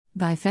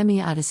By Femi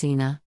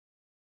Adesina.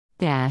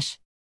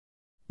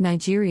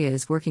 Nigeria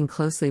is working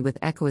closely with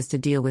ECOWAS to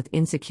deal with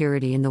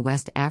insecurity in the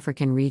West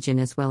African region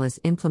as well as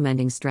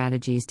implementing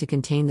strategies to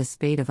contain the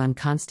spate of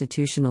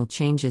unconstitutional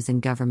changes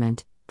in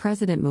government,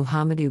 President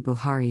Muhammadu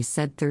Buhari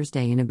said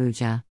Thursday in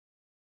Abuja.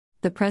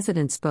 The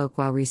president spoke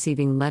while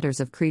receiving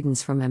letters of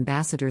credence from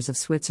ambassadors of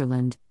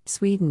Switzerland,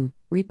 Sweden,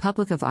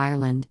 Republic of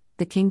Ireland,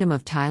 the Kingdom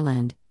of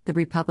Thailand, the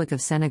Republic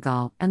of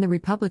Senegal, and the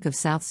Republic of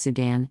South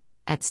Sudan,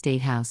 at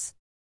State House.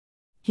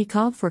 He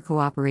called for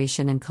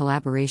cooperation and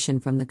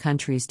collaboration from the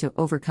countries to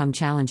overcome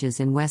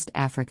challenges in West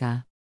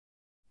Africa.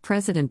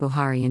 President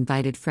Buhari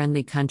invited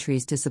friendly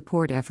countries to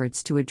support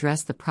efforts to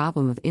address the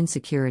problem of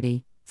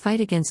insecurity, fight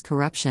against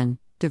corruption,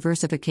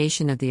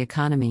 diversification of the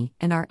economy,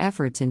 and our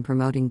efforts in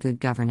promoting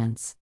good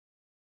governance.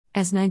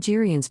 As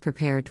Nigerians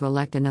prepare to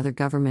elect another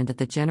government at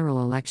the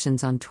general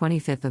elections on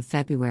 25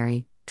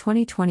 February,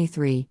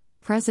 2023,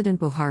 President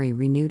Buhari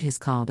renewed his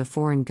call to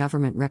foreign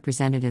government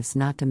representatives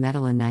not to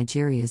meddle in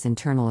Nigeria's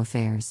internal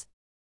affairs.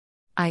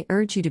 I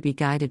urge you to be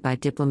guided by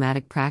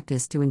diplomatic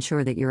practice to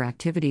ensure that your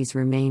activities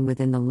remain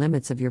within the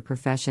limits of your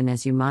profession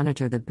as you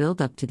monitor the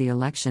build-up to the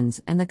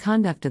elections and the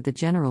conduct of the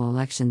general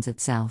elections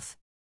itself.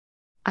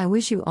 I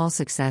wish you all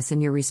success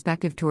in your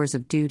respective tours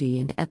of duty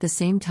and at the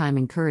same time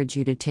encourage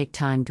you to take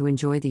time to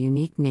enjoy the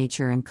unique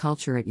nature and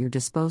culture at your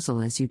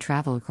disposal as you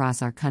travel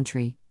across our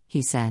country,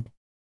 he said.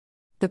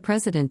 The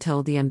president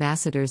told the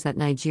ambassadors that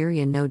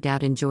Nigeria no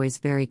doubt enjoys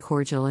very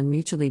cordial and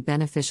mutually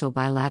beneficial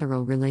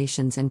bilateral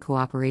relations and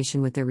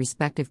cooperation with their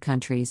respective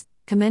countries,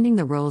 commending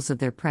the roles of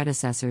their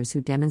predecessors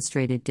who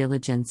demonstrated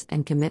diligence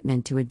and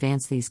commitment to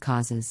advance these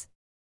causes.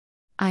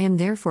 I am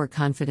therefore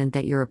confident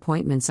that your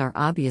appointments are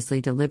obviously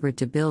deliberate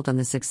to build on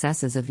the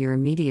successes of your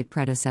immediate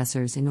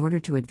predecessors in order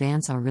to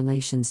advance our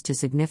relations to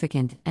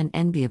significant and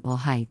enviable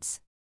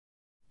heights.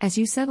 As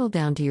you settle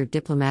down to your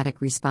diplomatic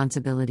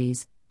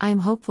responsibilities, I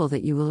am hopeful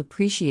that you will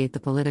appreciate the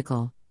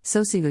political,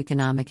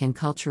 socioeconomic, and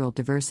cultural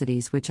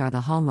diversities which are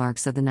the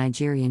hallmarks of the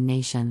Nigerian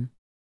nation.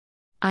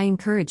 I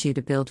encourage you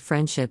to build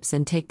friendships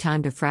and take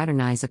time to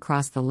fraternize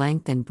across the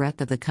length and breadth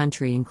of the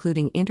country,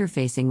 including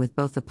interfacing with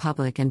both the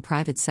public and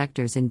private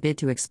sectors in bid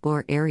to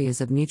explore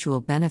areas of mutual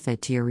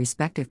benefit to your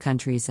respective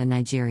countries and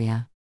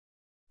Nigeria.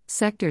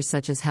 Sectors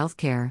such as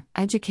healthcare,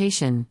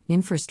 education,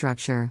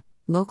 infrastructure,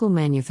 local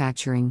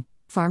manufacturing,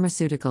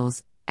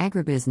 pharmaceuticals,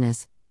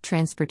 agribusiness,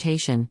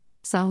 transportation,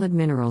 solid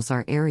minerals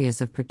are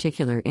areas of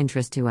particular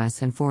interest to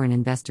us and foreign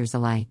investors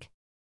alike.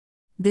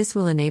 This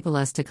will enable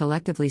us to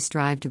collectively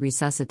strive to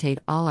resuscitate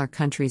all our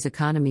countries'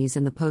 economies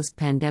in the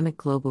post-pandemic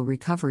global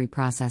recovery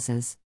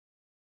processes.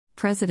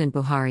 President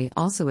Buhari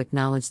also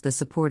acknowledged the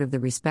support of the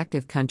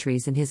respective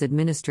countries in his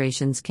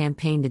administration's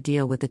campaign to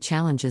deal with the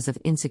challenges of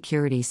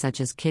insecurity such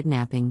as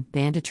kidnapping,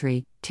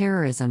 banditry,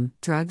 terrorism,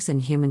 drugs,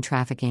 and human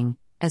trafficking,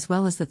 as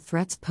well as the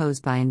threats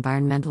posed by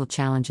environmental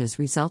challenges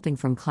resulting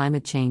from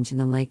climate change in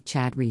the Lake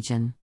Chad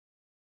region.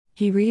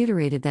 He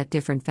reiterated that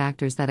different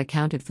factors that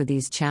accounted for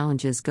these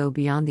challenges go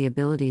beyond the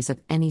abilities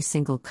of any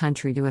single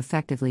country to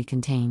effectively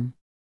contain.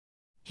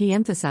 He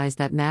emphasized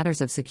that matters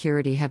of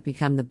security have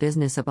become the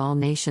business of all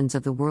nations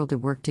of the world to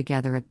work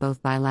together at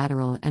both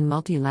bilateral and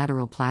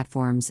multilateral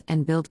platforms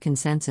and build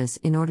consensus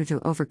in order to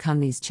overcome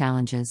these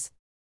challenges.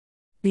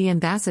 The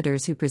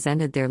ambassadors who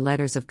presented their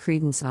letters of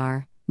credence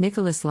are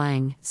Nicholas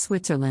Lang,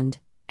 Switzerland;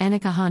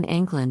 Annika Han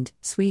England,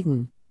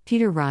 Sweden;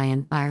 Peter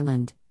Ryan,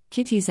 Ireland;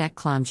 Kitty Zak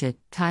Klamjit,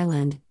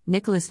 Thailand;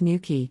 Nicholas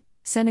Muki,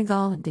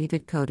 Senegal; and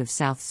David Cote of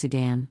South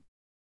Sudan.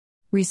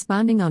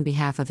 Responding on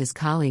behalf of his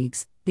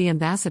colleagues, the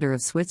ambassador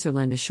of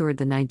Switzerland assured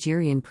the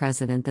Nigerian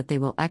president that they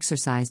will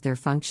exercise their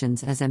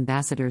functions as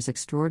ambassadors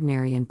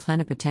extraordinary and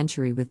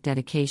plenipotentiary with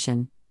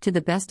dedication, to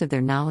the best of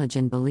their knowledge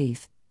and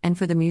belief, and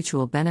for the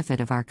mutual benefit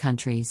of our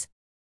countries.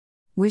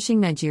 Wishing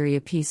Nigeria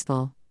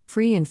peaceful,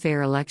 free and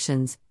fair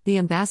elections, the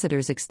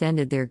ambassadors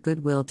extended their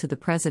goodwill to the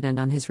president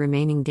on his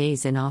remaining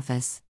days in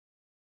office.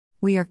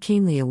 We are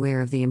keenly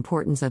aware of the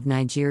importance of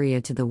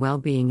Nigeria to the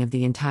well-being of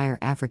the entire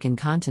African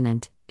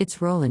continent,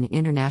 its role in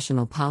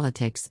international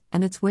politics,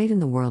 and its weight in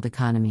the world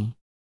economy.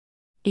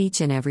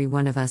 Each and every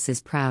one of us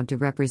is proud to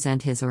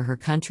represent his or her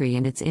country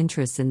and its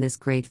interests in this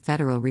great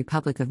Federal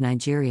Republic of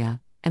Nigeria,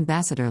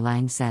 Ambassador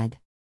Lang said.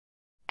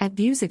 At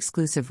View's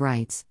exclusive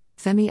rights,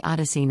 Femi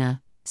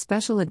Adesina,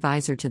 Special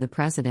Advisor to the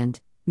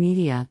President,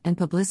 Media and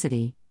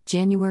Publicity,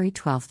 January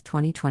 12,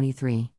 2023.